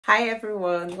Hi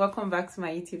everyone, welcome back to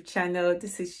my YouTube channel.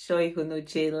 This is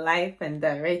Ighonojie, live and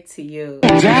direct to you.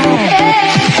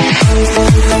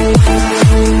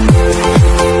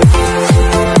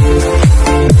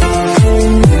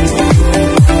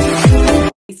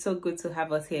 It's so good to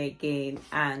have us here again,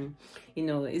 and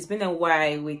it's been a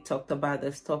while we talked about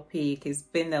this topic. It's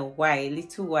been a while,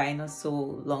 little while, not so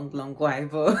long while,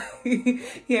 but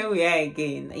here we are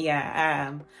again.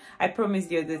 I promised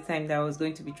the other time that I was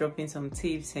going to be dropping some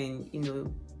tips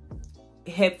and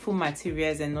helpful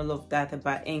materials and all of that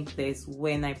about NCLEX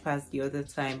when I passed the other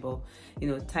time, but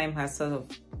time has sort of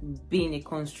been a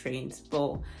constraint.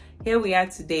 But here we are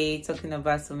today talking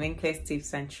about some NCLEX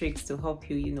tips and tricks to help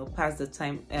you pass the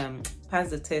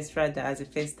test rather, as a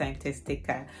first-time test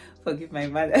taker. Forgive my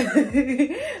mother.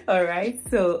 All right,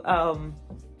 so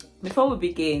before we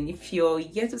begin, if you're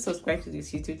yet to subscribe to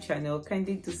this YouTube channel,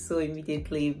 kindly do so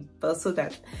immediately, but so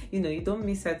that you don't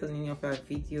miss out on any of our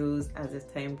videos as the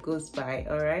time goes by.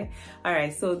 All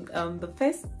right, so the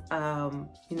first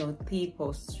tip,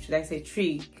 or should I say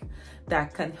trick,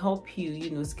 that can help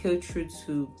you scale through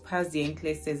to pass the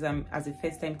NCLEX exam as a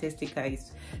first-time test taker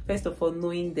is, first of all,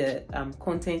 knowing the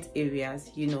content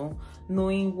areas,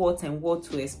 knowing what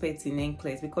to expect in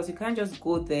NCLEX, because you can't just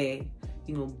go there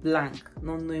blank,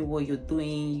 not knowing what you're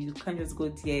doing. You can't just go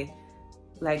there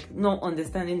like not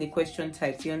understanding the question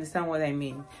types. You understand what I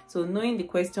mean? So knowing the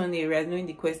question areas, knowing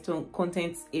the question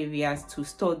content areas to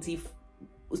study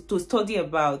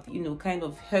about, kind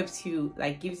of helps you,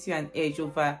 like gives you an edge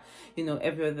over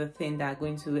every other thing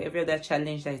every other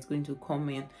challenge that is going to come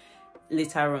in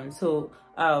later on. So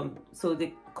so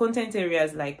the content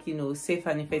areas like safe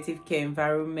and effective care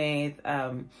environment,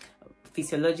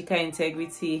 physiological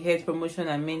integrity, health promotion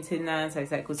and maintenance, and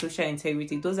psychosocial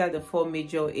integrity. Those are the four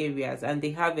major areas, and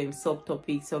they have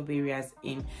subtopics, sub areas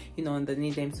in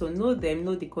underneath them. So know them,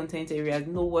 know the content areas,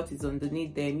 know what is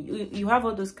underneath them. You have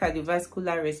all those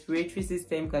cardiovascular, respiratory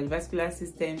system, cardiovascular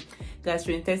system,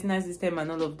 gastrointestinal system,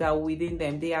 and all of that within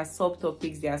them. They are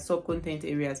subtopics, they are sub content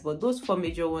areas, but those four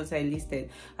major ones I listed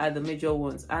are the major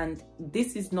ones. And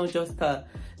this is not a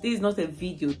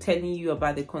video telling you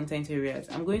about the content areas.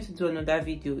 I'm going to do another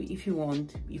video. If you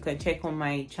want, you can check on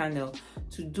my channel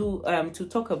to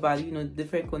talk about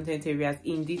different content areas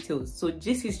in details. So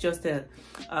this is just a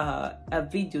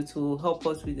video to help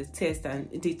us with the test and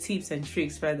the tips and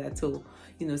tricks rather to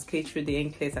scale through the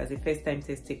NCLEX as a first-time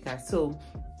test taker. So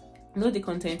know the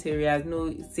content areas,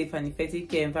 know safe and effective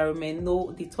care environment,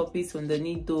 know the topics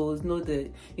underneath those, know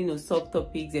the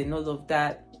subtopics and all of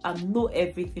that, and know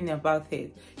everything about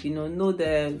it. Know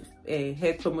the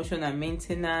health promotion and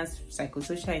maintenance,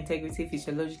 psychosocial integrity,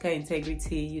 physiological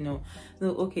integrity.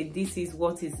 Okay, this is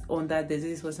what is under this,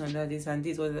 this is what's under this, and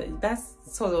this was that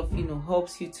sort of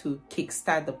helps you to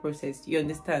kickstart the process. You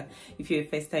understand? If you're a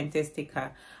first-time test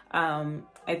taker.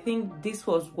 I think this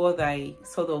was what I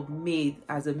sort of made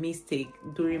as a mistake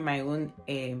during my own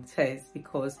test,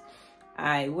 because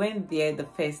I went there the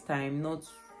first time not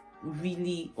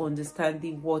really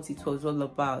understanding what it was all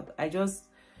about. I just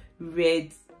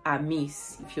read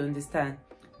amiss, if you understand.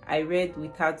 I read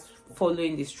without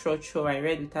following the structure. I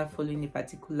read without following a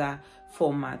particular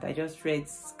format. I just read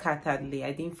scatteredly.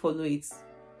 I didn't follow it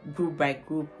group by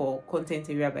group or content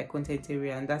area by content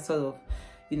area, and that sort of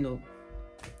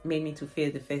made me to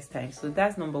fail the first time. So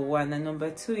that's number one. And number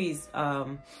two is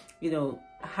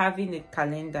having a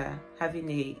calendar, having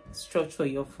a structure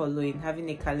you're following, having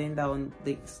a calendar on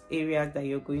the areas that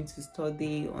you're going to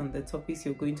study, on the topics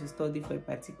you're going to study for a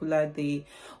particular day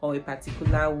or a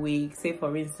particular week. Say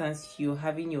for instance you're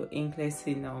having your NCLEX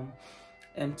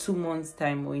in 2 months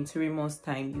time or in 3 months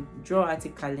time. You draw out a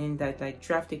calendar, like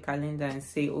draft a calendar and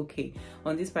say, okay,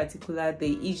 on this particular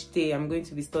day, each day I'm going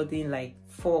to be studying like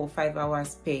 4 or 5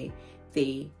 hours per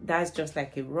day. That's just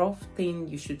like a rough thing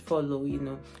you should follow.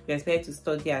 You're expected to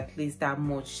study at least that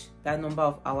number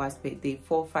of hours per day,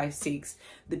 4, 5, 6,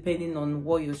 depending on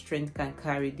what your strength can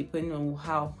carry, depending on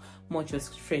how much your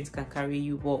strength can carry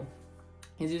you. But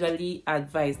it's usually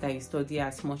advised that you study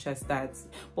as much as that.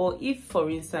 But if for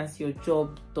instance your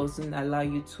job doesn't allow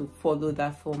you to follow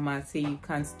that format, say you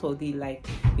can't study like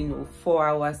 4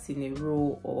 hours in a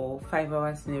row or 5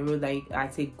 hours in a row, like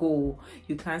at a goal,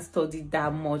 you can't study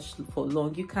that much for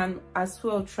long, you can as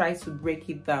well try to break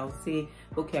it down. Say,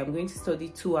 okay, I'm going to study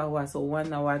 2 hours or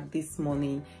 1 hour this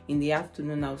morning. In the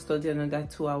afternoon I'll study another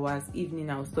 2 hours, evening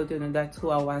I'll study another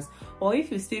 2 hours. Or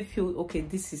if you still feel okay,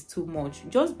 this is too much,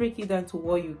 just break it down to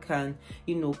what you can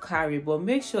carry, but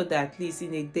make sure that at least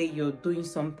in a day you're doing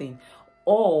something.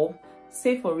 Or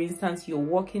say for instance you're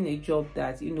working a job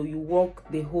that you work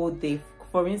the whole day.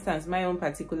 For instance, my own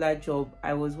particular job,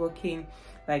 I was working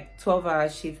like 12-hour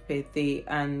shift per day,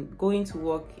 and going to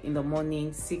work in the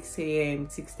morning 6 a.m.,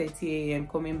 6:30 a.m.,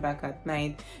 coming back at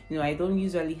night. I don't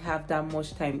usually have that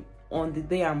much time on the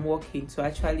day I'm working to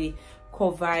actually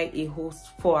cover a whole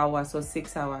 4 hours or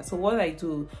 6 hours. So what I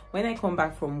do when I come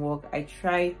back from work, I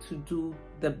try to do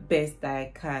the best that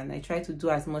I can. I try to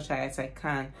do as much as I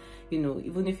can.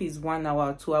 Even if it's 1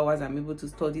 hour or 2 hours, I'm able to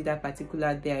study that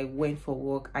particular day I went for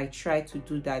work. I try to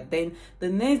do that. Then the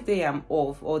next day I'm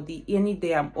off, or any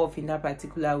day I'm off in that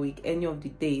particular week, any of the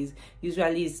days,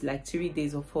 usually it's like 3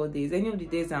 days or 4 days, any of the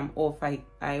days I'm off,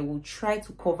 I will try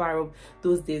to cover up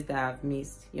those days that I've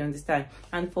missed. You understand?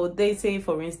 And for days, say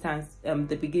for instance,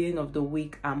 the beginning of the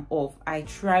week I'm off, I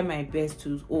try my best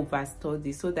to over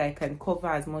study so that I can cover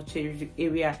as much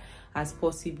area as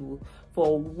possible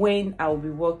for when I'll be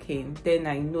working. Then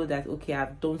I know that okay,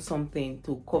 I've done something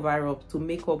to cover up, to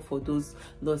make up for those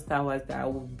lost hours that I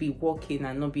will be working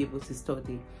and not be able to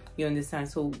study. You understand?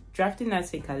 So drafting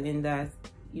as a calendar,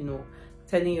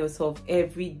 telling yourself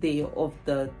every day of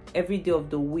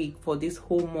the week, for this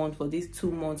whole month, for these 2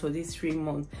 months, or these 3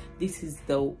 months, this is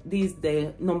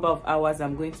the number of hours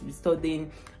I'm going to be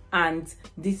studying, and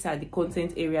these are the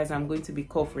content areas I'm going to be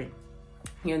covering.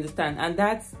 You understand? And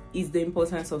that is the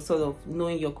importance of sort of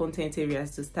knowing your content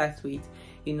areas to start with.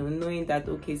 Knowing that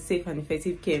okay, safe and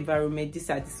effective care environment, these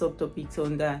are the subtopics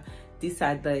under, these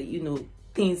are the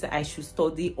things I should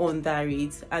study under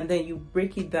it, and then you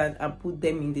break it down and put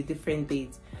them in the different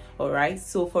dates. All right,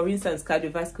 so for instance,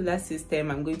 cardiovascular system,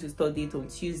 I'm going to study it on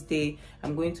Tuesday.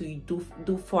 I'm going to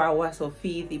do 4 hours of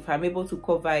it. If I'm able to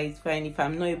cover it, fine. If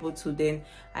I'm not able to, then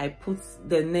I put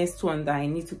the next one that I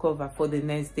need to cover for the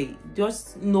next day.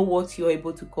 Just know what you're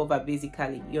able to cover,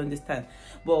 basically. You understand?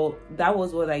 But that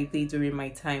was what I did during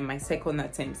my second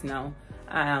attempt now.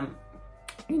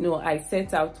 I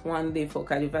set out one day for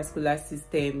cardiovascular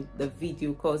system, the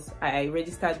video, because I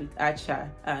registered with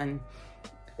ACHA, and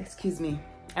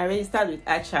I registered with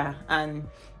ACHA, and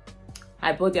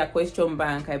I bought their question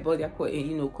bank. I bought their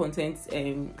content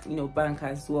bank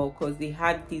as well, because they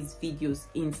had these videos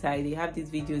inside. They have these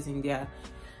videos in their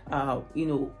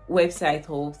website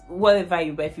or whatever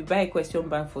you buy. If you buy a question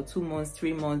bank for 2 months,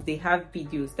 3 months, they have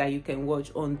videos that you can watch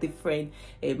on different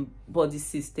body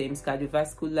systems,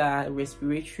 cardiovascular,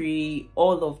 respiratory,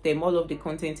 all of them. All of the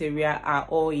content area are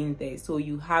all in there, so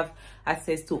you have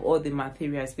access to all the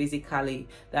materials, basically,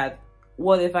 that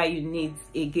whatever you need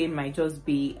again might just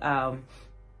be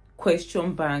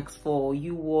question banks for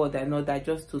UWorld and all that,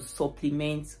 just to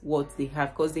supplement what they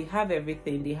have, because they have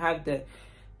everything. They have the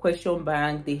question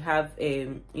bank, they have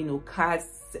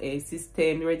CAS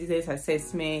system, readiness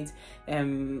assessment,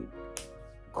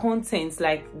 contents,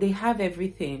 like they have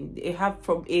everything. They have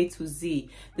from A to Z,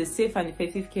 the safe and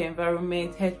effective care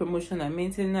environment, health promotion and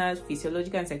maintenance,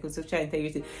 physiological and psychosocial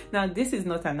integrity. Now this is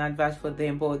not an advert for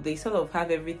them, but they sort of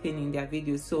have everything in their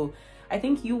videos. So I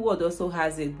think UWorld also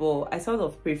has it, but I sort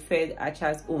of preferred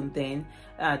ACHA's own then,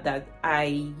 that I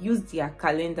use their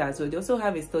calendar as well. They also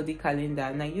have a study calendar,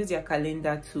 and I use their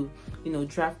calendar to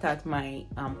draft out my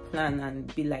plan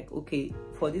and be like, okay,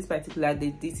 for this particular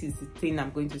day, this is the thing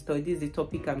I'm going to study, this is the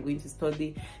topic I'm going to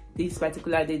study, this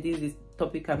particular day, this is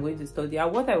topic I'm going to study.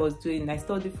 And what I was doing, I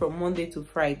studied from Monday to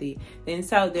Friday, then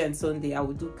Saturday and Sunday I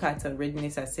would do CAT and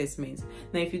readiness assessments.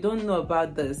 Now if you don't know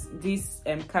about this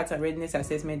CAT and readiness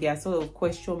assessment, they are sort of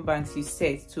question banks you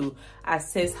set to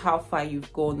assess how far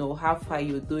you've gone, or how far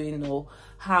you're doing, or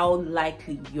how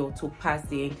likely you're to pass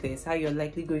the NCLEX, how you're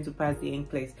likely going to pass the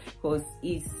NCLEX, because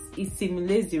it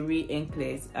simulates the real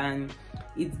NCLEX, and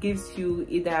it gives you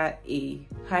either a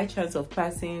high chance of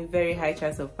passing, very high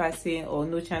chance of passing, or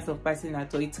no chance of passing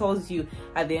at all. It tells you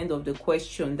at the end of the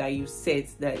question that you set,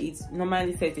 that it's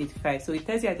normally set 85, so it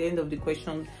tells you at the end of the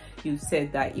question you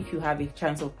said that if you have a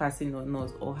chance of passing or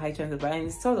not, or high chance of passing, and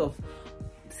it's sort of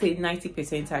say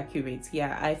 90% accurate.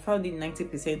 Yeah, I found it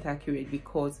 90% accurate,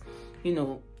 because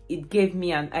it gave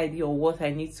me an idea of what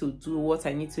I need to do, what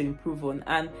I need to improve on.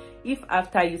 And if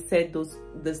after you said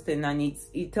this thing, and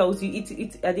it tells you,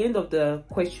 it at the end of the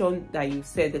question that you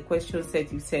said, the question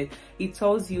set you said, it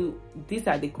tells you these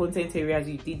are the content areas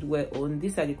you did well on,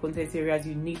 these are the content areas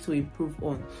you need to improve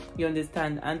on. You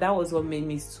understand? And that was what made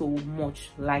me so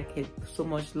much like it, so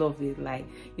much love it. Like,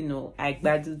 I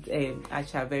graduated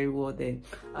ACHA very well then.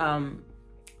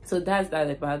 So that's that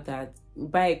about that.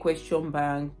 Buy a question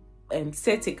bank,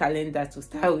 set a calendar to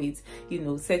start with,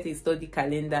 set a study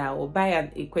calendar, or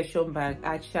buy a question bank,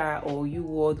 ACHA or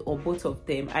UWorld, or both of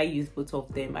them. I use both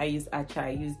of them. I use ACHA, I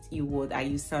use UWorld, I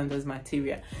use Sanders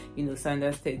material,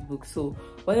 Sanders textbook. So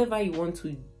whatever you want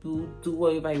to do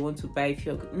whatever you want to buy. If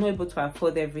you're not able to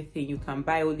afford everything, you can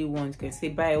buy only one. You can say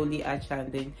buy only ACHA,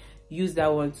 and then use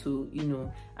that one to, you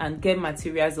know, and get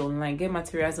materials online, get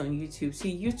materials on YouTube.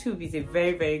 See, YouTube is a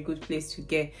very, very good place to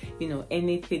get, you know,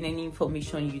 anything, any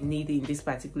information you need in this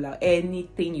particular,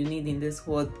 anything you need in this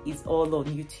world is all on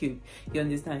YouTube. You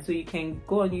understand? So you can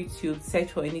go on YouTube,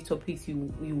 search for any topics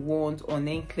you want on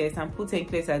NCLEX, and put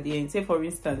NCLEX at the end. Say for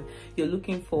instance, you're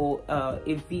looking for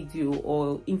a video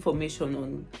or information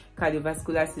on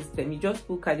cardiovascular system, you just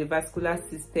put cardiovascular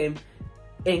system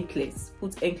NCLEX,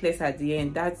 put NCLEX at the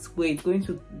end. That's where it's going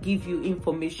to give you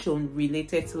information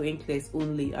related to NCLEX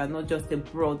only, and not just a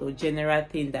broad or general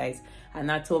thing that is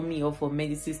anatomy or for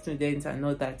medicine students and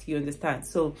all that. You understand?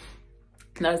 So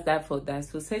that's that for that.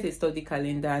 So set a study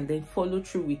calendar and then follow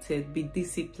through with it. Be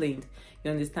disciplined.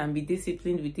 You understand? Be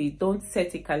disciplined with it. Don't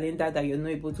set a calendar that you're not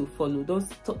able to follow. Don't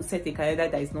set a calendar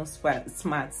that is not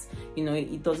smart. You know,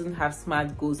 it doesn't have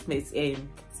smart goals,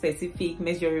 specific,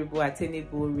 measurable,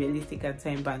 attainable, realistic, and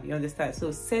time bound. You understand?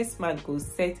 So set smart goals,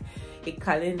 set a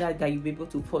calendar that you'll be able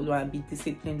to follow and be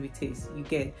disciplined with it. You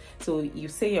get? So you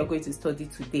say you're going to study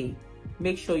today,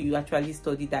 make sure you actually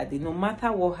study that day. No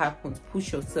matter what happens,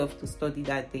 push yourself to study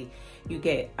that day. You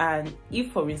get? And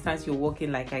if for instance you're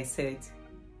working, like I said,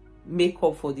 make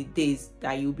up for the days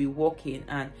that you'll be working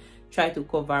and try to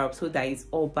cover up so that it's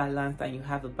all balanced and you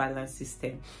have a balanced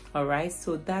system. All right,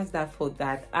 so that's that for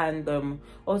that. And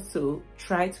also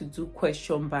try to do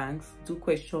question banks. Do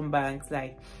question banks,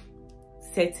 like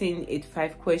setting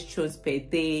 85 questions per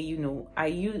day. You know,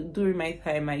 during my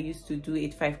time I used to do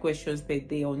 85 questions per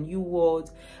day on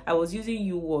UWorld. I was using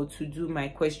UWorld to do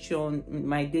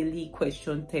my daily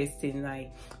question testing,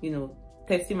 like, you know,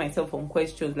 testing myself on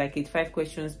questions, like 85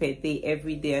 questions per day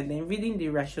every day, and then reading the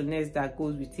rationales that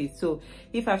goes with it. So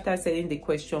if after setting the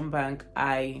question bank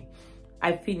I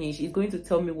finish, it's going to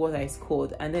tell me what I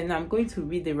scored, and then I'm going to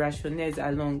read the rationales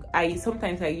along.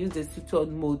 Sometimes I use the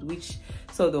tutored mode, which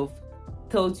sort of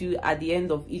tells you at the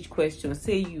end of each question.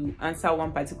 Say you answer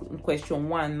one particular question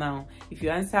one now, if you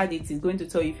answered it, it's going to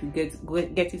tell you if you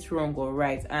get it wrong or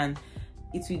right, and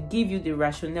it will give you the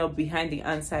rationale behind the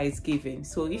answer it's given.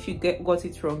 So if you got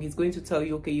it wrong, it's going to tell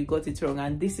you, okay, you got it wrong,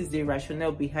 and this is the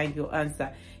rationale behind your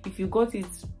answer. If you got it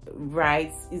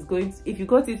right, if you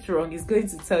got it wrong, it's going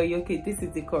to tell you, okay, this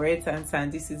is the correct answer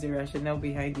and this is the rationale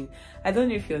behind it. I don't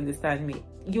know if you understand me.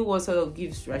 You also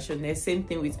gives rationale. Same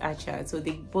thing with Archer. So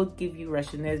they both give you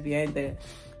rationales behind the,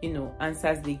 you know,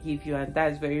 answers they give you, and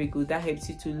that's very good. That helps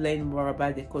you to learn more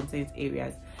about the content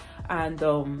areas. And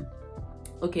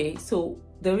okay, so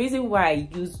the reason why I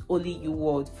use only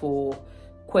UWorld for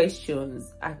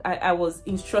questions, I was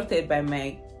instructed by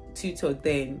my tutor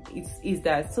then, is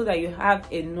that so that you have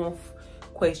enough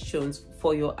questions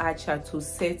for your Archer to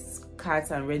set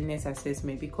CAT and readiness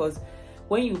assessment. Because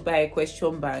when you buy a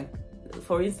question bank,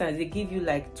 for instance, they give you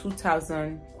like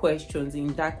 2,000 questions in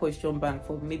that question bank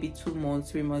for maybe 2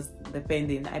 months, 3 months,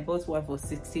 depending. I bought one for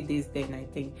 60 days then, I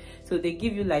think. So they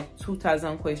give you like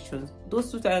 2,000 questions.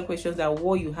 Those 2,000 questions are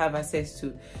what you have access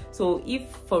to. So if,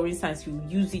 for instance, you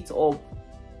use it up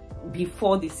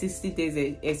before the 60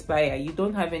 days expire, you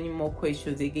don't have any more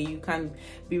questions again. You can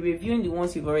be reviewing the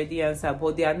ones you've already answered,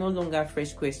 but they are no longer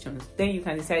fresh questions. Then you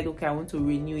can decide, okay, I want to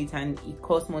renew it, and it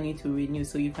costs money to renew,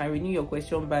 so you can renew your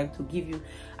question bank to give you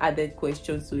added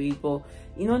questions to it. But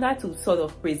in order to sort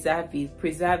of preserve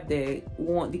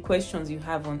the questions you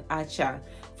have on Archer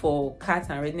for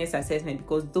CAT and readiness assessment,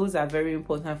 because those are very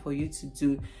important for you to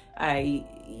do, I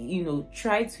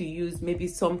try to use maybe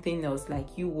something else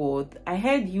like UWorld. I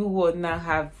heard UWorld now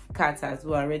have CAT as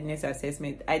well, readiness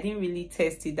assessment. I didn't really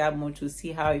test it that much to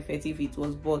see how effective it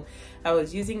was, but I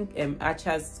was using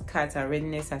Archer's CAT and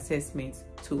readiness assessment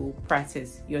to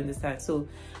practice. You understand? So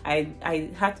I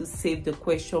had to save the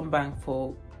question bank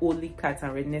for only CAT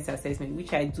and readiness assessment,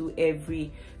 which I do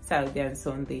every Saturday and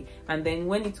Sunday. And then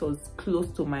when it was close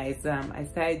to my exam, I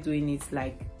started doing it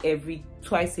like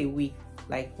twice a week,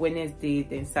 like Wednesday,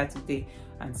 then Saturday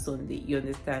and Sunday. You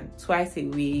understand? Twice a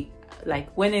week.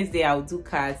 Like Wednesday I'll do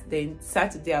CAT, then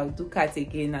Saturday I'll do CAT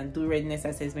again and do readiness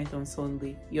assessment on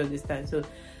Sunday. You understand? So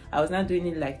I was not doing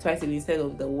it like twice a week instead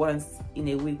of the once in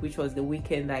a week, which was the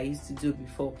weekend that I used to do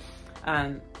before.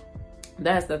 And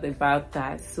that's not about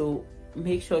that. So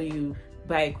make sure you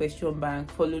buy a question bank,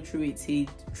 follow through with it,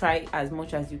 try as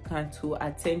much as you can to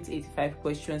attempt 85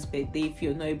 questions per day if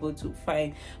you're not able to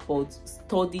find, but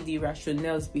study the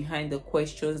rationales behind the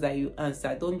questions that you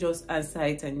answer. Don't just answer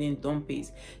it and then dump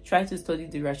it. Try to study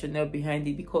the rationale behind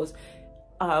it, because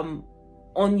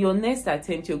on your next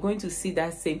attempt, you're going to see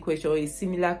that same question or a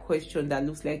similar question that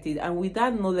looks like it. And with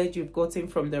that knowledge you've gotten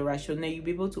from the rationale, you'll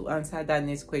be able to answer that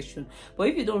next question. But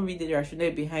if you don't read the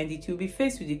rationale behind it, you'll be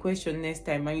faced with the question next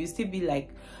time and you still be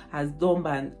like, as dumb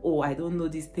and, oh, I don't know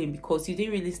this thing, because you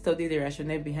didn't really study the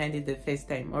rationale behind it the first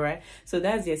time. All right, so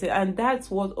that's the essence, and that's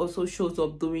what also shows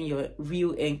up during your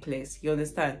real NCLEX. You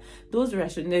understand? Those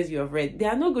rationales you have read, they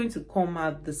are not going to come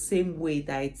out the same way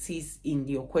that it is in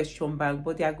your question bank,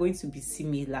 but they are going to be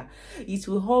similar. It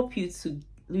will help you to,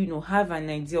 you know, have an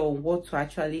idea on what to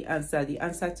actually answer, the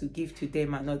answer to give to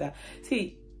them and all that.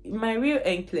 See, my real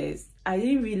NCLEX, I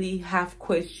didn't really have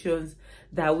questions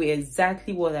that were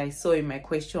exactly what I saw in my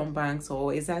question banks,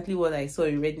 or exactly what I saw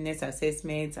in readiness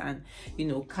assessments and, you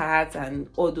know, cards and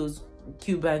all those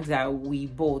Q banks that we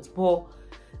bought. But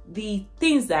the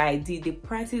things that I did, the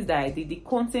practice that I did, the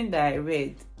content that I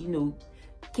read, you know,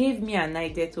 gave me an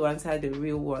idea to answer the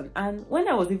real one. And when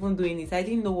I was even doing it, I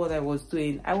didn't know what I was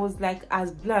doing. I was like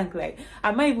as blank, like,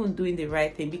 am I even doing the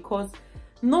right thing? Because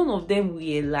none of them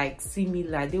were like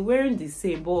similar, they weren't the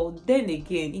same. But then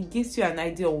again, it gives you an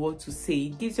idea on what to say,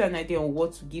 it gives you an idea on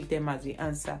what to give them as the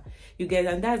answer. You get?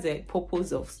 And that's the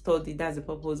purpose of study, that's the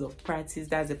purpose of practice,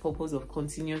 that's the purpose of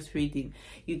continuous reading.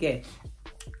 You get?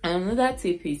 And another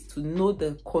tip is to know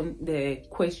the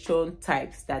question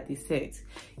types that they set.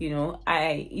 You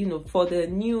know, for the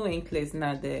new NCLEX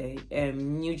now, the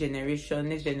new generation,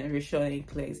 next generation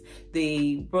NCLEX,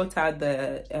 they brought out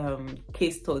the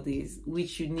case studies,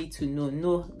 which you need to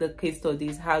know the case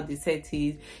studies, how they set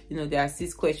it. You know, there are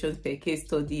 6 questions per case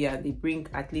study, and they bring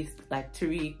at least like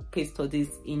 3 case studies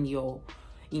in your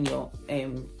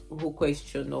whole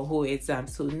question or whole exam.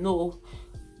 So know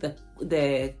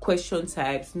the question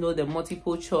types, know the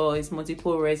multiple choice,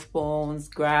 multiple response,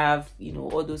 graph, you know,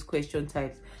 all those question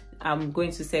types. I'm going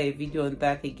to say a video on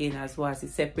that again, as well as a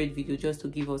separate video, just to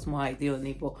give us more idea on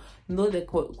it. But know the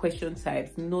question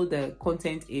types, know the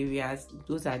content areas.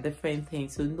 Those are different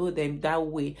things, so know them that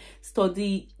way.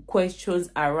 Study questions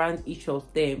around each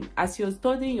of them. As you're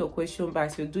studying your question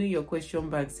banks, you're doing your question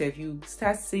bank self, you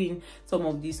start seeing some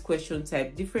of these question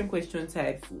types, different question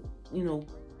types, you know,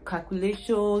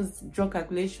 calculations, draw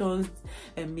calculations,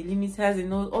 and millimeters,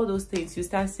 and all those things. You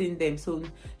start seeing them, so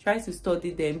try to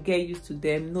study them, get used to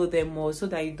them, know them more, so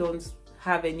that you don't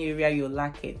have any area you're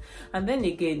lacking. And then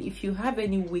again, if you have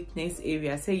any weakness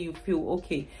area, say you feel,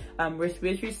 okay,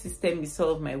 respiratory system is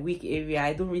sort of my weak area,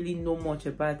 I don't really know much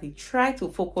about it, try to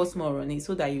focus more on it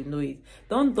so that you know it.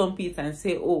 Don't dump it and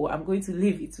say, oh, I'm going to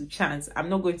leave it to chance, I'm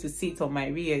not going to see it on my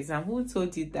real exam. Who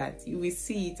told you that? You will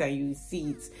see it, and you will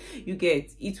see it. You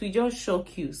get? It will just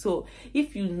shock you. So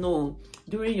if you know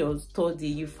during your study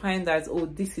you find that, oh,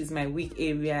 this is my weak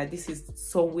area, this is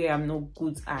somewhere I'm not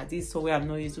good at, this is somewhere I'm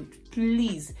not used to,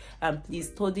 please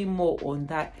study more on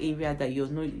that area that you're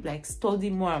not, like, study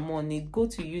more and more on it. Go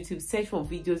to YouTube, search for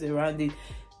videos around it,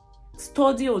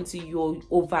 study until you're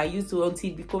overused, until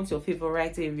it becomes your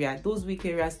favorite area. Those weak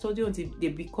areas, study until they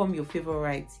become your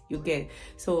favorite. You get?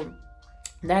 So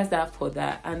that's that for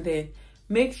that. And then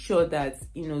make sure that,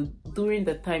 you know, during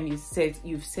the time you've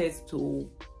set to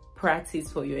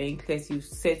practice for your NCLEX, you've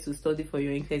set to study for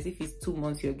your NCLEX. If it's 2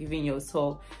 months you're giving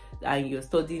yourself and you're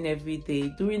studying every day,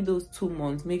 during those 2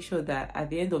 months, make sure that at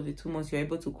the end of the 2 months you're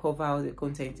able to cover all the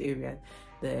content areas,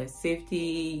 the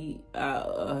safety,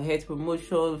 health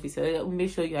promotion,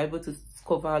 make sure you're able to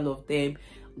cover all of them.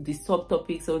 The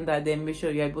subtopics under them, make sure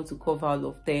you're able to cover all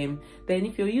of them. Then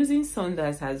if you're using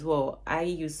Saunders as well, I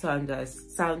use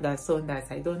Saunders,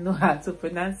 I don't know how to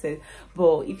pronounce it,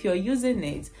 but if you're using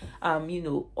it, you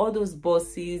know, all those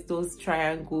boxes, those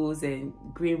triangles and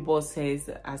green boxes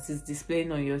as it's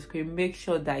displaying on your screen, make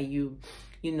sure that you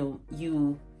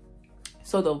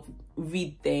sort of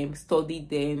read them, study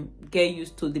them, get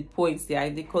used to the points there,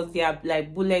 because they are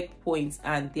like bullet points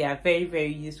and they are very,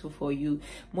 very useful for you.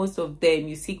 Most of them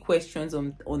you see questions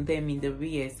on them in the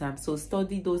real exam, so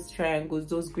study those triangles,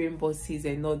 those green boxes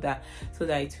and all that, so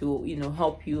that it will, you know,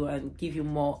 help you and give you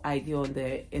more idea on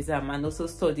the exam. And also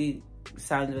study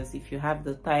Saunders if you have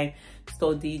the time,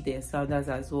 study the Saunders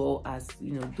as well as,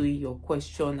 you know, doing your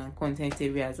question and content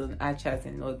areas on Archers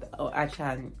and all, or Archer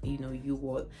and, you know,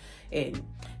 UWorld. And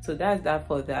so that's that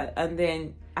for that. And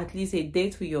then at least a day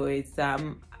to your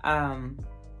exam,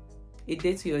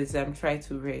 try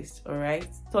to rest. All right,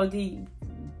 study,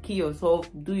 kill yourself,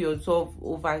 do yourself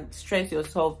over, stress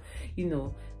yourself, you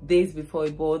know, days before,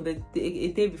 but a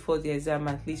day before the exam,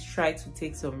 at least try to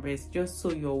take some rest, just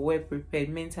so you're well prepared,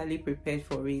 mentally prepared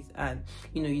for it, and,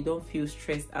 you know, you don't feel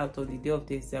stressed out on the day of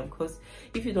the exam. Because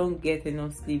if you don't get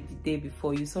enough sleep the day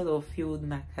before, you sort of feel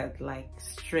knackered, like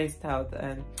stressed out,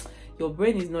 and your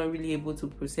brain is not really able to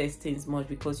process things much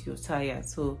because you're tired.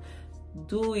 So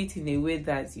do it in a way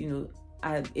that, you know,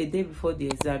 a day before the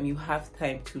exam, you have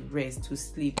time to rest, to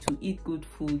sleep, to eat good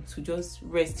food, to just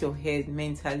rest your head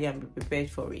mentally and be prepared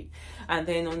for it. And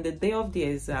then on the day of the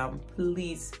exam,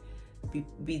 please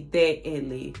be there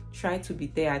early. Try to be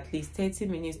there at least 30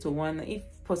 minutes to if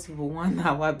possible 1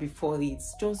 hour before it,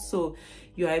 just so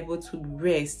you're able to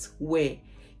rest well.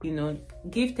 You know,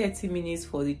 give 30 minutes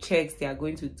for the checks they are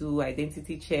going to do,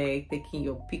 identity check, taking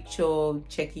your picture,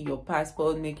 checking your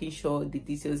passport, making sure the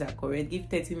details are correct. Give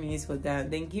 30 minutes for that.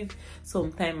 Then give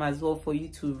some time as well for you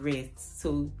to rest.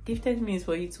 So give 30 minutes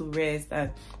for you to rest,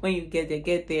 and when you get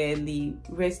there early,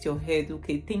 rest your head.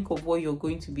 Okay, think of what you're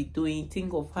going to be doing,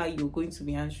 think of how you're going to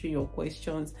be answering your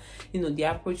questions, you know, the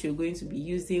approach you're going to be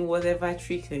using, whatever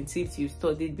tricks and tips you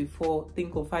studied before,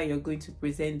 think of how you're going to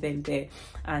present them there.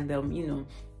 And you know,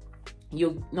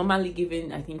 you're normally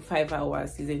given, I think, 5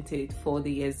 hours, isn't it, for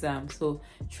the exam. So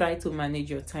try to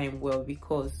manage your time well,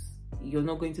 because you're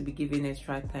not going to be given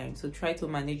extra time. So try to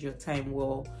manage your time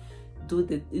well.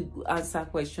 Answer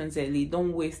questions early.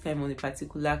 Don't waste time on a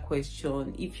particular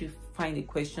question. If you find a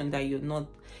question that you're not,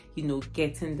 you know,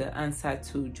 getting the answer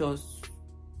to, just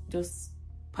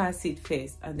pass it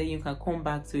first, and then you can come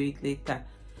back to it later.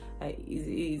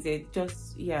 Is it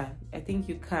just, yeah, I think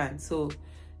you can. So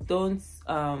don't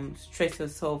stress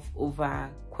yourself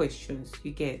over questions. You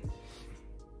get,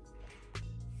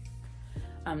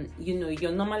 you know,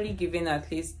 you're normally given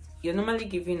at least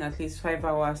 5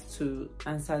 hours to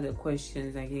answer the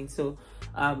questions again. So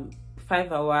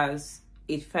 5 hours,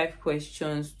 85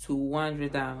 questions to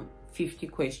 150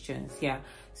 questions. Yeah,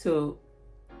 so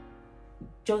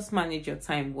just manage your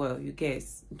time well, you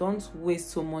guys. Don't waste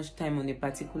so much time on a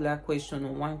particular question,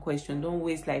 on one question. Don't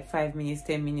waste like 5 minutes,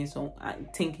 10 minutes on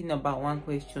thinking about one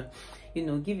question. You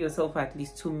know, give yourself at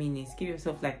least 2 minutes. Give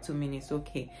yourself like 2 minutes.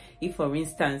 Okay, if for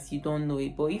instance you don't know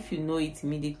it, but if you know it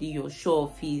immediately, you're sure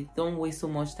of it, don't waste so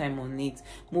much time on it.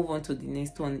 Move on to the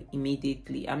next one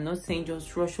immediately. I'm not saying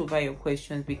just rush over your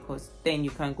questions, because then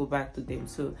you can go back to them.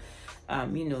 So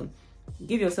you know,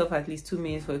 give yourself at least 2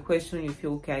 minutes for a question you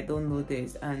feel, okay, I don't know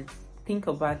this, and think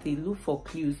about it. Look for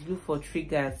clues, look for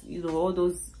triggers. You know, all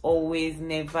those always,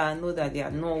 never, know that they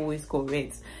are not always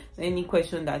correct. Any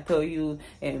question that tell you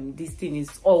this thing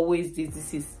is always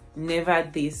this is never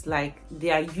this, like,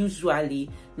 they are usually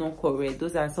not correct.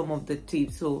 Those are some of the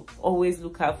tips. So always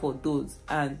look out for those,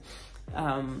 and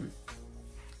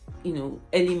you know,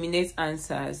 eliminate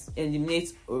answers,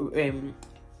 eliminate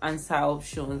answer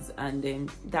options, and then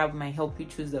that might help you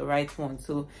choose the right one.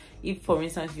 So if for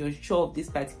instance you're sure of this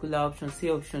particular option, say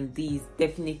option D is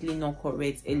definitely not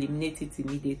correct, eliminate it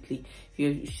immediately. If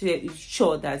you're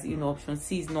sure that, you know, option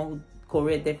C is not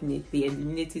correct, definitely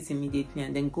eliminate it immediately,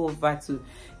 and then go over to,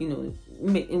 you know,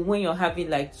 when you're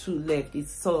having like 2 left, it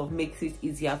sort of makes it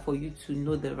easier for you to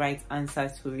know the right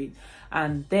answer to it.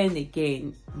 And then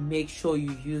again, make sure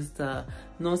you use the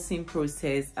nursing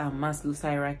process and Maslow's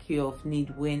hierarchy of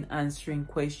need when answering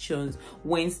questions,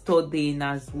 when studying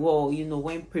as well, you know,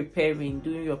 when preparing,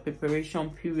 during your preparation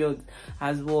period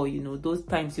as well. You know, those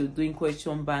times you're doing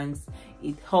question banks,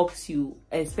 it helps you,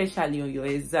 especially on your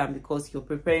exam, because you're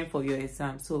preparing for your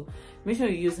exam. So make sure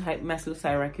you use Maslow's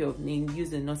hierarchy of need, use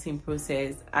the nursing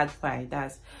process, ADPI,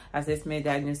 that's assessment,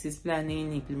 diagnosis,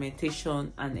 planning,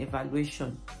 implementation, and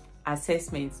evaluation.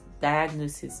 Assessment,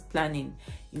 diagnosis, planning,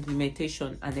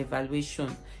 implementation, and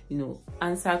evaluation. You know,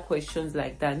 answer questions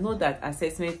like that. Know that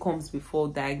assessment comes before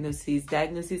diagnosis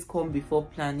comes before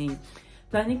planning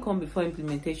comes before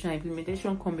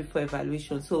implementation comes before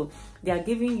evaluation. So they are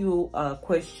giving you a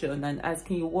question and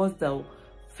asking you what's the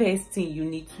first thing you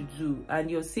need to do, and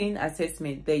you're seeing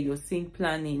assessment there, you're seeing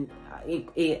planning,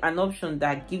 an option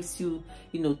that gives you,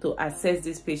 you know, to assess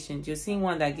this patient. You're seeing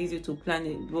one that gives you to plan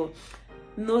it. Well,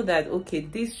 know that, okay,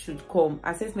 this should come,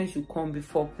 assessment should come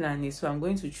before planning, so I'm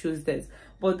going to choose this.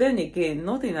 But then again,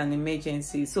 not in an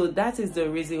emergency. So that is the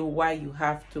reason why you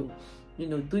have to, you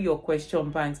know, do your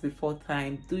question banks before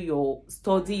time,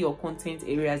 study your content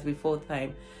areas before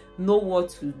time, know what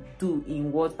to do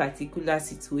in what particular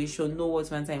situation, know what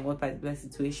to answer in what particular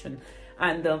situation.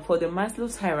 And for the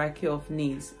Maslow's hierarchy of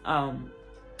needs,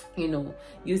 you know,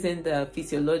 using the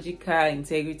physiological,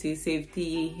 integrity,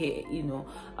 safety, you know,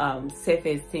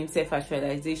 self-esteem,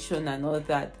 self-actualization, and all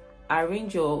that.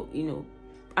 Arrange your, you know,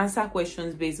 answer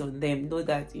questions based on them. Know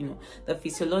that, you know, the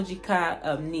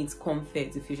physiological needs come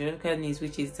first. The physiological needs,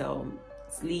 which is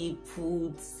sleep,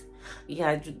 foods,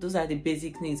 yeah, those are the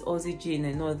basic needs, oxygen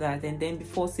and all that, and then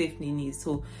before safety needs.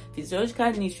 So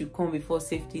physiological needs should come before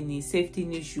safety needs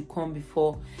should come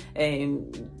before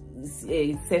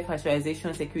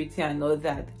self-actualization, security, and all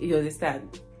that. You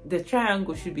understand? The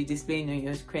triangle should be displaying on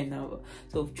your screen now,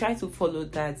 so try to follow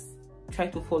that try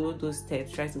to follow those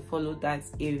steps, try to follow that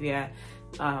area,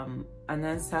 and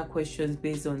answer questions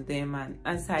based on them, and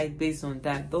answer it based on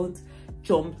that. Don't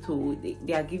jump to,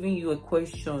 they are giving you a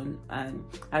question and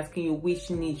asking you which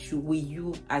niche will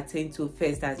you attend to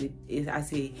first as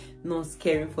a nurse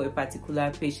caring for a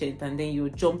particular patient, and then you're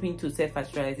jumping to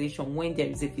self-actualization when there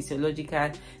is a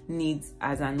physiological need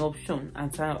as an option,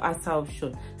 as an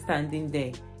option standing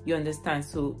there. You understand?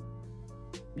 So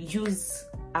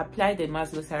apply the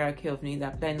Maslow's hierarchy of needs,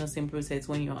 apply nursing process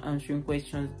when you're answering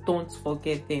questions. Don't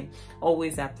forget them,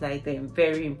 always apply them.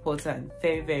 Very important,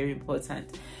 very, very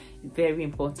important, very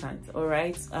important. All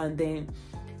right, and then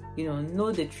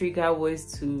know the trigger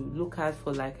words to look out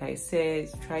for. Like I said,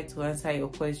 try to answer your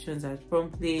questions as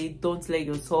promptly. Don't let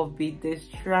yourself be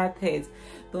distracted.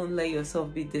 Don't let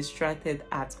yourself be distracted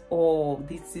at all.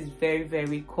 This is very,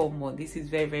 very common. This is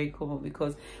very, very common,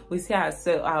 because we see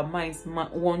our minds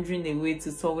wandering away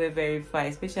to somewhere very far,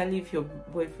 especially if your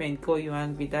boyfriend called you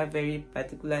angry that very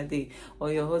particular day,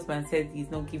 or your husband said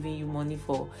he's not giving you money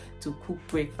to cook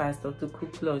breakfast or to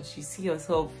cook lunch. You see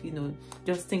yourself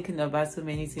just thinking about so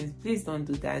many things. Please don't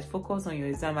do that. Focus on your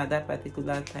exam at that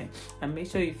particular time and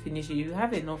make sure you finish it. You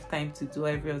have enough time to do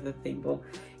every other thing, but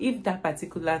if that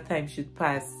particular time should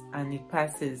pass and it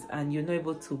passes and you're not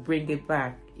able to bring it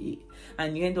back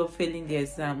and you end up failing the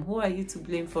exam, who are you to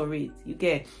blame for it? You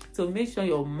get? So make sure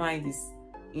your mind is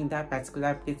in that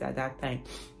particular place at that time.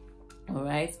 All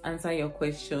right, answer your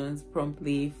questions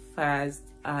promptly, fast,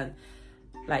 and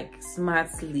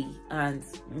smartly, and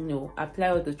apply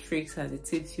all the tricks and the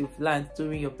tips you've learned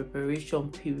during your preparation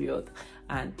period,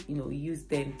 and use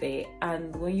them there.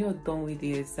 And when you're done with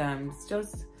the exams,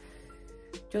 just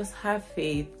have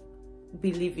faith,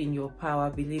 believe in your power,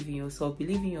 believe in yourself,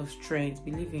 believe in your strength,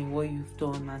 believe in what you've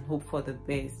done, and hope for the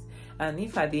best. And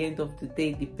if at the end of the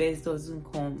day the best doesn't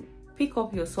come, pick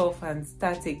up yourself and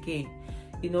start again.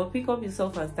 Pick up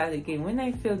yourself and start again. When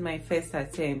I failed my first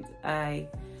attempt,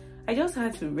 I just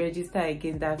had to register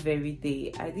again that very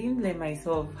day. I didn't let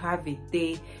myself have a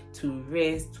day to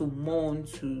rest, to mourn,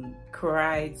 to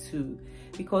cry,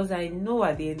 because I know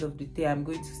at the end of the day I'm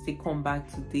going to still come back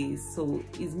to this. So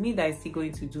it's me that's still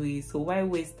going to do it. So why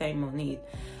waste time on it?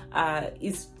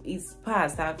 It's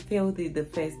past. I failed it the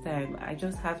first time. I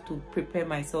just have to prepare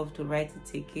myself to write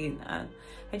it again. And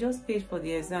I just paid for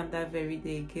the exam that very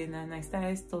day again, and I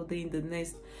started studying the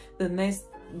next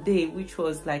day, which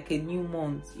was like a new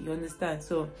month. You understand?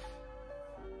 So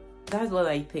that's what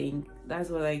I think.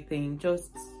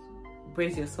 Just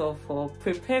brace yourself for,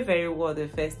 prepare very well the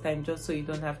first time, just so you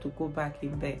don't have to go back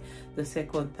in there the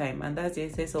second time. And that's the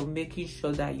essence of making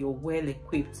sure that you're well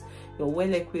equipped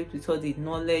with all the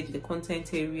knowledge, the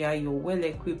content area. You're well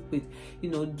equipped with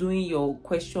doing your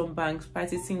question banks,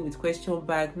 practicing with question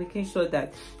bank, making sure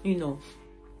that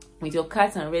with your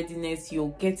cards and readiness,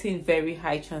 you're getting very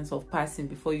high chance of passing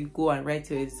before you go and write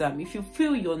your exam. If you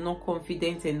feel you're not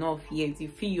confident enough yet, you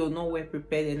feel you're not well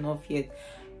prepared enough yet,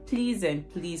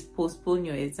 please postpone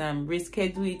your exam,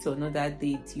 reschedule it to another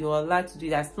date. You're allowed to do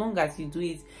it as long as you do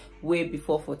it way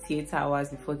before 48 hours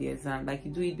before the exam. Like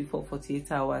you do it before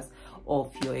 48 hours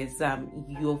of your exam,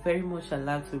 you're very much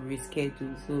allowed to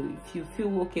reschedule. So if you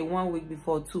feel okay 1 week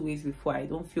before, 2 weeks before, I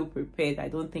don't feel prepared, I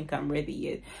don't think I'm ready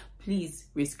yet, please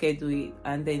reschedule it,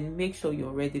 and then make sure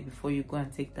you're ready before you go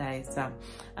and take that exam.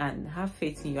 And have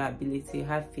faith in your ability,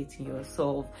 have faith in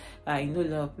yourself. I know a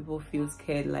lot of people feel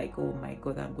scared, like, oh my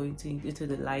god, I'm going into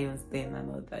the lion's den and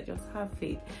all that. Just have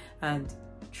faith and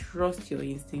trust your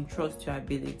instinct, trust your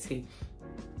ability.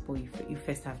 But you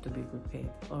first have to be prepared.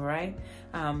 All right,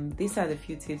 these are the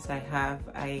few tips I have.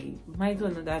 I might do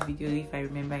another video if I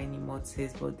remember any more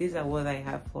tips, but these are what I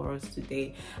have for us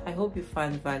today. I hope you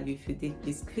found value. If you did,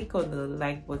 please click on the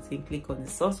like button, click on the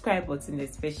subscribe button,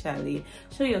 especially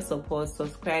show your support,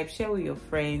 subscribe, share with your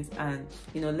friends, and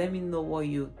let me know what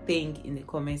you think in the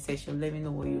comment section. Let me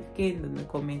know what you've gained in the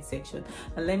comment section,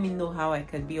 and let me know how I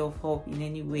can be of help in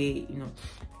any way.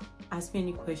 Ask me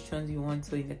any questions you want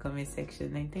to in the comment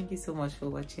section. And thank you so much for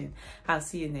watching. I'll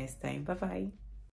see you next time. Bye bye.